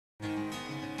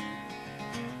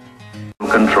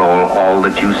Control all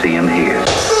that you see and hear.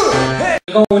 How's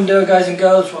it going there, guys and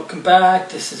girls? Welcome back.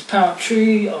 This is part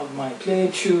 3 of my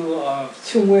playthrough of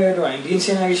Tomb Raider. I'm the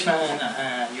Insaneirishmano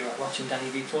and you're watching Danny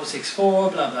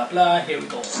V464, blah blah blah. Here we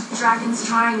go. Dragon's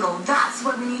Triangle, that's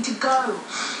where we need to go.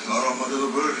 Alright, my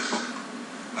little bird.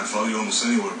 I'd follow you almost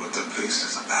anywhere, but that place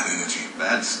has a bad energy.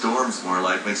 Bad storms, more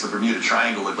like, makes the Bermuda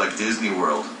Triangle look like Disney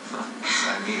World.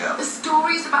 Sign me up. The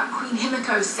stories about Queen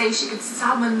Himiko say she could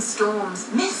summon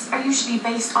storms. Myths are usually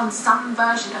based on some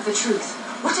version of the truth.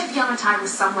 What if Yamatai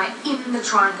was somewhere in the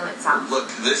triangle itself? Look,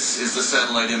 this is the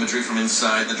satellite imagery from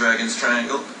inside the Dragon's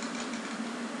Triangle.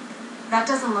 That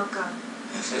doesn't look good.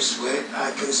 If it's wet,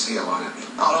 I can sail on it.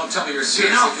 Oh, don't tell me you're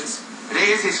serious. Enough!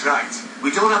 Reyes is right.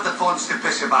 We don't have the funds to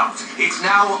piss about. It's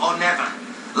now or never.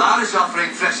 Lara's offering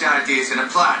fresh ideas and a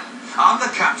plan. I'm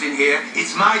the captain here.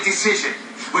 It's my decision.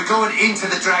 We're going into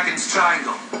the Dragon's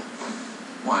Triangle.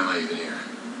 Why am I even here?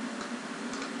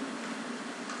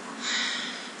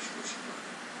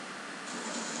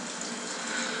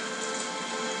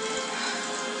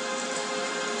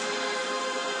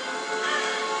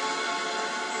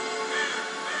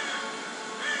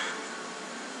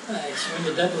 So in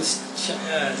the Devil's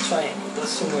Triangle,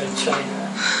 that's somewhere in China.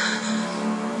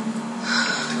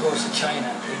 Of course, in China, I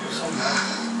think, or somewhere.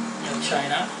 In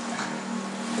China.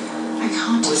 I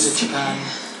can't. Or is it Japan?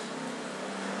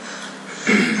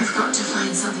 I've got to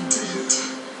find something to eat.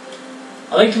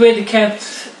 I like the way they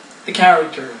kept the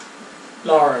character,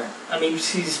 Lara. I mean,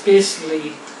 she's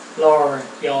basically Lara,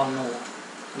 you all know,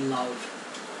 and love.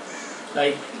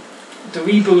 Like, the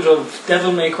reboot of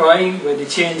Devil May Cry, where they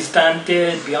changed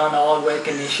Dante beyond all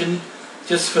recognition,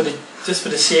 just for the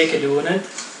sake of doing it.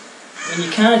 When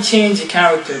you can't change a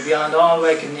character beyond all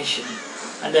recognition,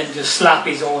 and then just slap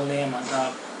his own name on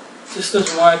top, it just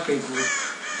doesn't work, people.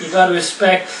 You gotta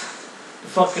respect the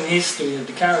fucking history of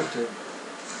the character.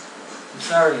 I'm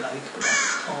sorry, like, but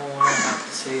that's all I have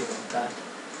to say about that.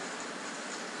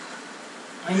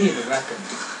 I need a weapon.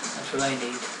 That's what I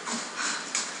need.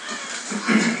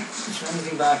 Is there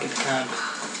anything back at the camp?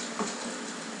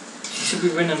 She should be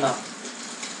winning that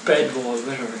bedroll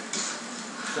with her.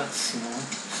 That's, you know,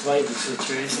 survival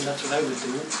situation. That's what I would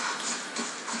do.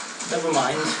 Never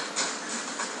mind.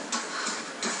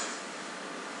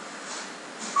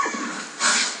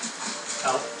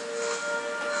 Ow.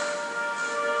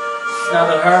 She's not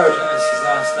as hard as she's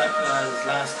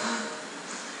last time.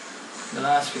 The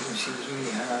last week when she was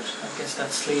really hard. I guess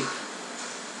that sleep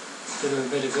did her a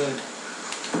bit of good.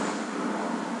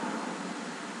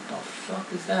 What the fuck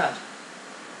is that?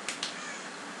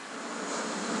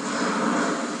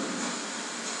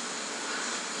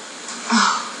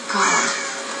 Oh, God.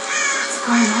 What's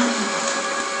going on here?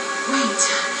 Wait.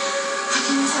 I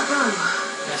can use that rope.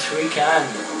 Yes, we can.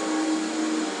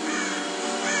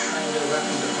 Find a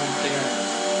weapon to hunt there.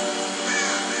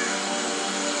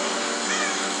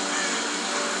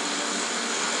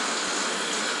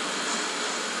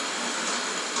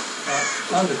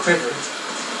 Found the quiver.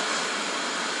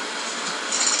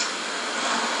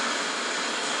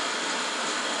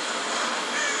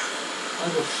 How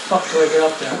the fuck do I get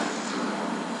up there?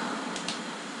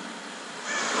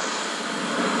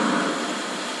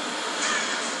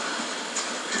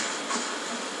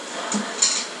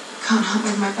 Can't hunt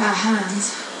with my bare hands.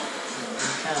 No,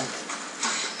 you can't.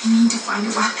 I need to find a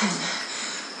weapon.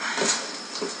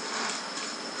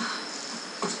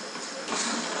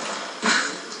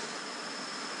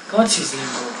 God, she's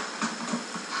limbo.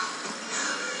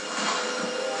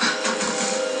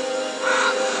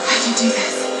 I can do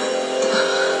this.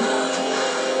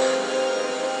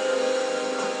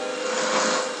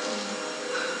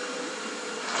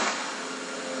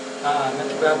 I meant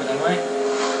to grab it, am I?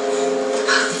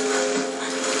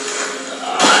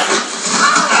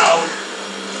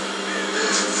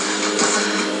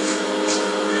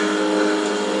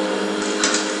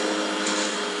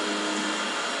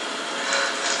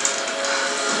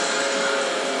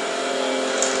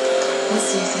 Let's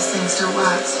see if this thing still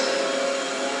works.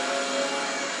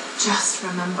 Just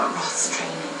remember Roth's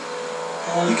training.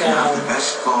 You can have the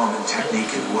best form and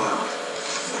technique in the world,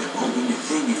 but it won't mean a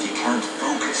thing if you can't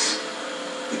focus.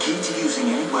 The key to using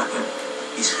any weapon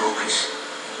is focus.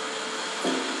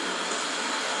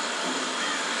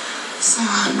 So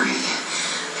hungry.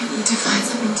 I need to find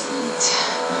something to eat.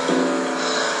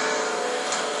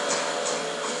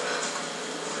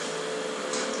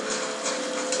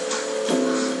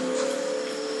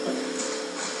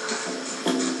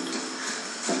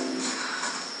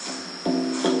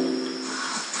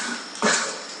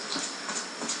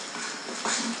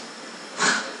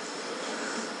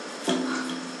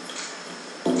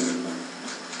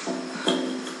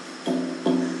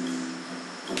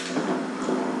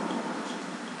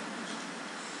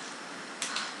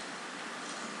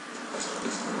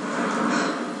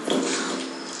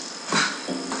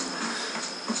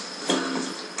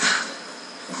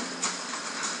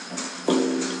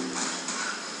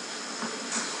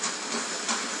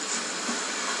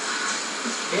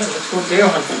 go deer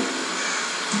hunting.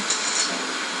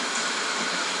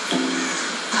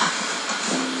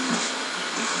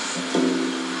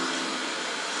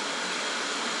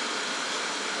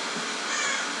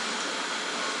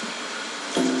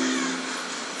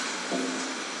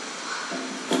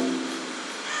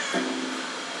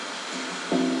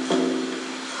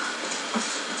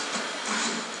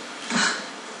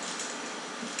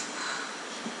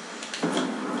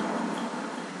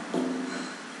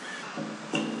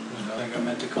 I think I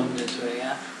meant to come this way,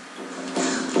 yeah.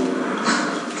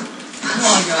 Come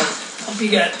on, guys. Up you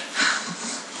get.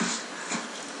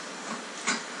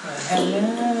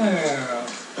 Hello.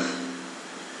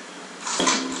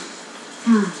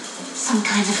 Some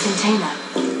kind of container.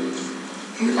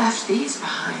 Who left these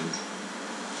behind?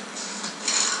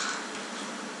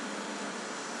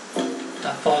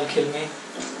 That fall killed me.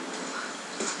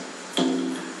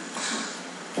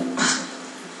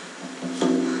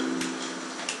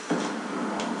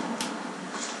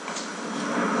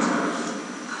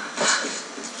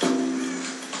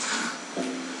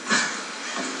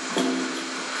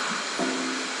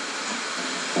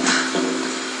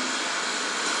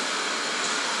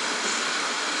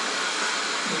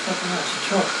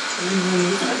 Truck.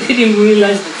 I didn't even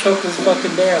realize the truck was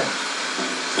fucking there.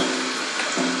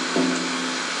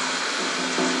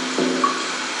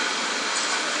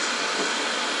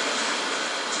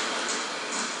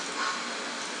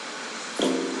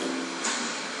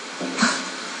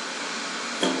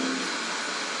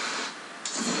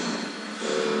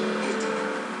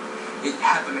 It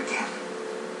happened again.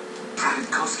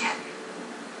 Private Koskin.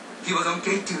 He was on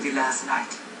gate duty last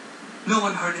night. No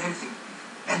one heard anything.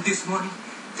 And this morning,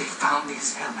 they found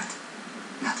his helmet.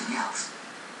 Nothing else.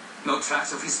 No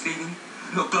tracks of his bleeding,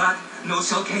 no blood, no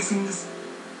shell casings.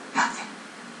 Nothing.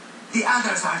 The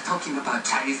others are talking about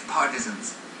Chinese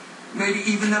partisans. Maybe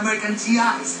even American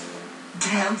GIs.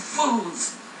 Damn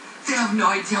fools. They have no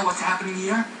idea what's happening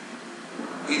here.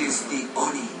 It is the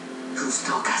Oni who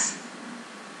stalk us.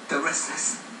 The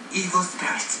restless, evil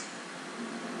spirits.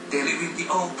 They live in the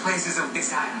old places of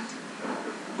this island.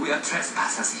 We are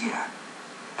trespassers here.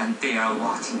 And they are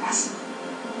watching us,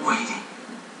 waiting.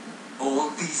 All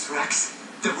these wrecks,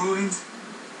 the ruins,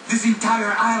 this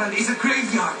entire island is a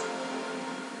graveyard.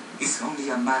 It's only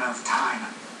a matter of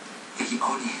time. The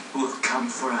Oni will come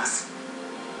for us.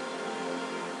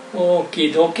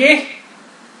 Okie dokie.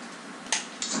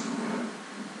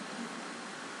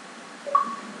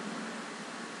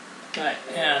 Right,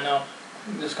 yeah, no.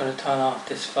 I'm just gonna turn off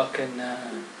this fucking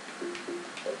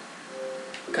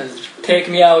because it's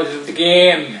taking me out of the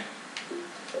game.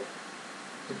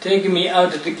 It's taking me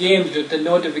out of the games with the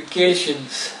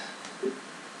notifications.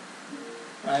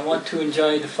 I want to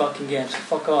enjoy the fucking game, so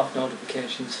fuck off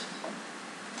notifications.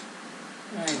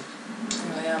 Right,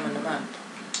 here I am on the map.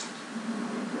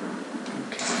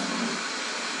 Okay.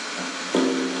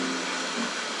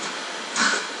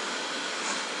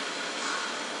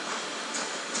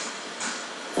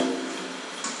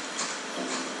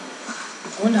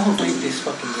 I wonder how big this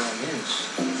fucking game is.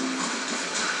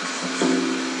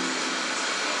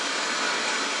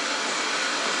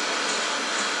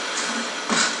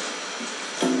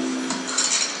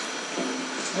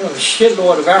 I have a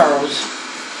shitload of arrows.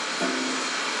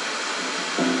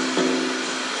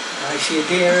 I see a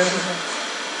deer. I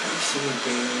see a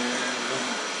deer.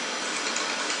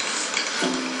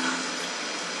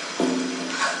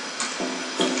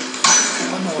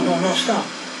 Oh no, stop.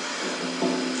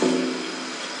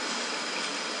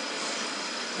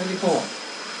 Where'd he go?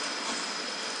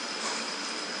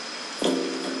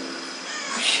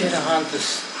 Shit, I hunt this.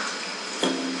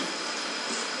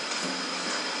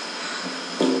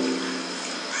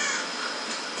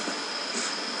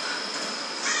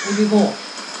 Where'd he go?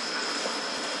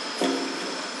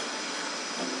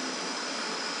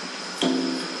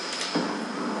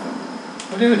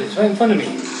 Oh, there it is, right in front of me.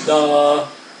 The...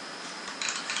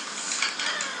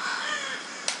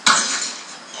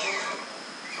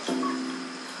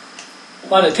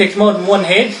 Well, it takes more than one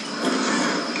hit.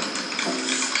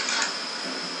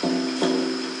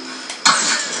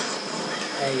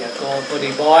 There you go,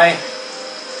 buddy boy.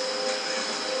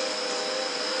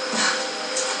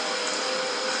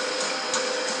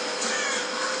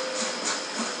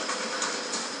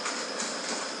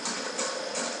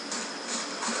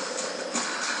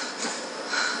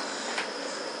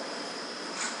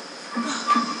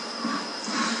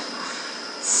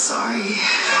 Sorry.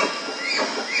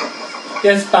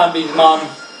 Yes, Bambi's mom.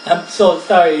 I'm so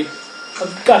sorry.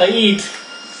 I've gotta eat.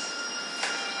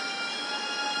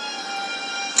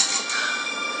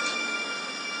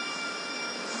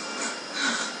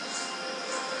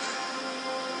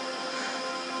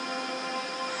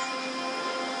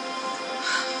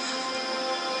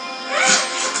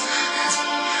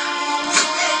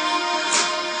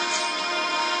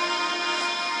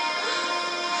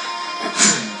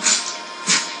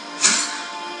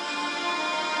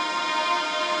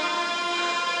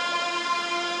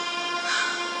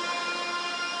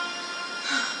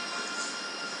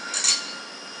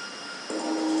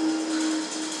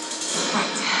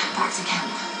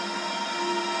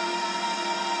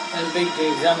 I'll beg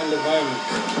to examine the environment.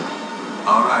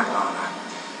 Alright, Laura.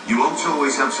 You won't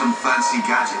always have some fancy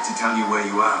gadget to tell you where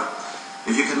you are.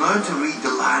 If you can learn to read the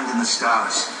land and the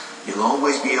stars, you'll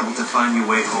always be able to find your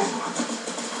way home.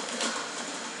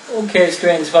 Okay,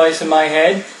 strange voice in my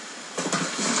head.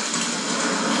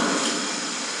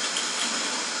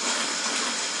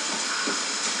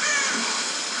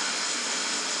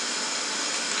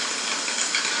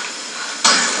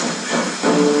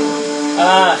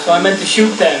 Ah, so I meant to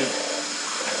shoot them.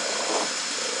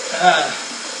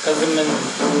 Because in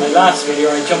my last video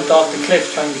I jumped off the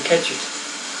cliff trying to catch it.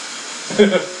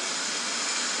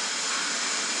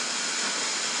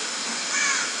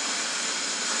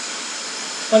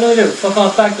 What do I do? Fuck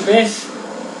off back to base?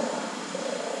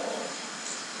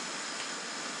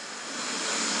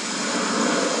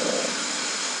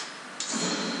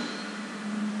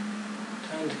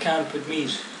 Time to camp with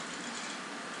meat.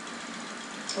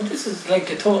 Oh, this is like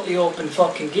a totally open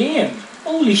fucking game.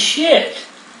 Holy shit!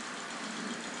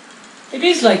 It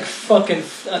is like fucking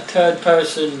a third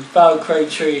person Far Cry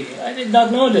 3. I did not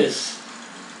know this.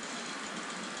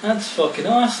 That's fucking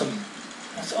awesome.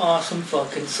 That's awesome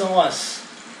fucking sauce.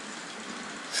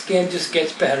 This game just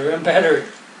gets better and better.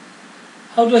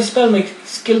 How do I spell my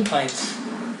skill points?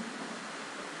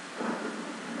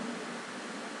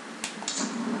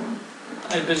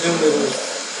 I presume it will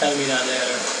tell me that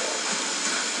later.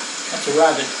 That's a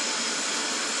rabbit.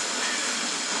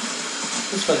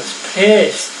 This one is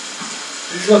pissed.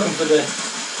 He's looking for the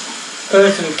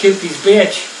person who killed his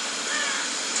bitch.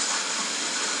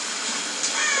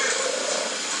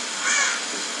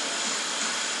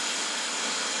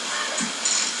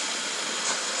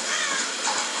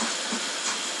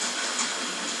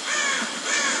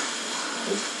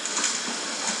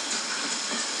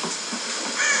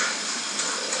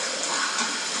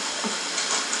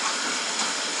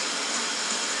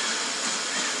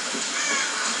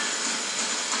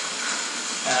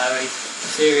 Alright,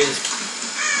 this area is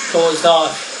closed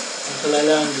off until I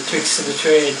learn the tricks of the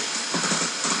trade.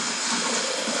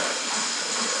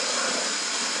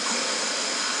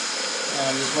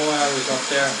 There's more arrows up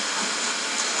there.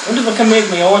 I wonder if I can make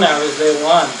my own arrows later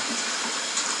on.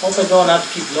 Hope I don't have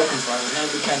to keep looking for them, that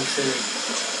would be kind of silly.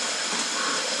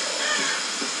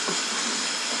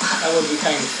 That would be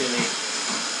kind of silly.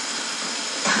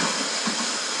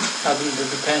 Having to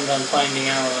depend on finding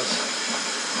arrows.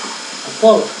 A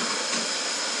bull.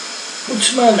 Good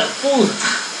smell, that bull.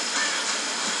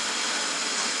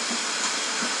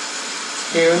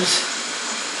 Here's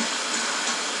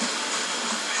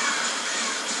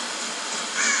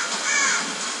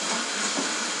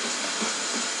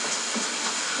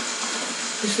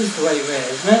this is the right way,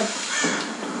 isn't it?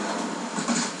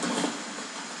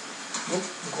 Nope,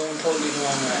 I'm going totally the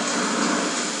wrong way.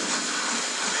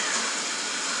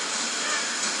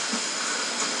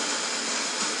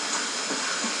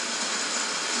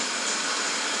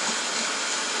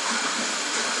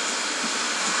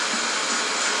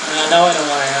 Now I know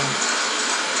where I am.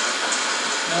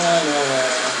 Now I know where I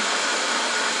am.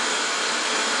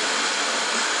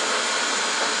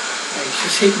 Right, it's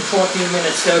just hitting 14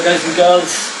 minutes now, guys and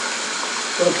girls.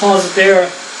 Gonna pause it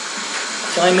there.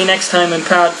 Join me next time in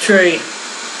part 3.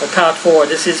 Or part 4.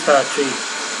 This is part 3.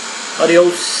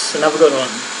 Adios and have a good one.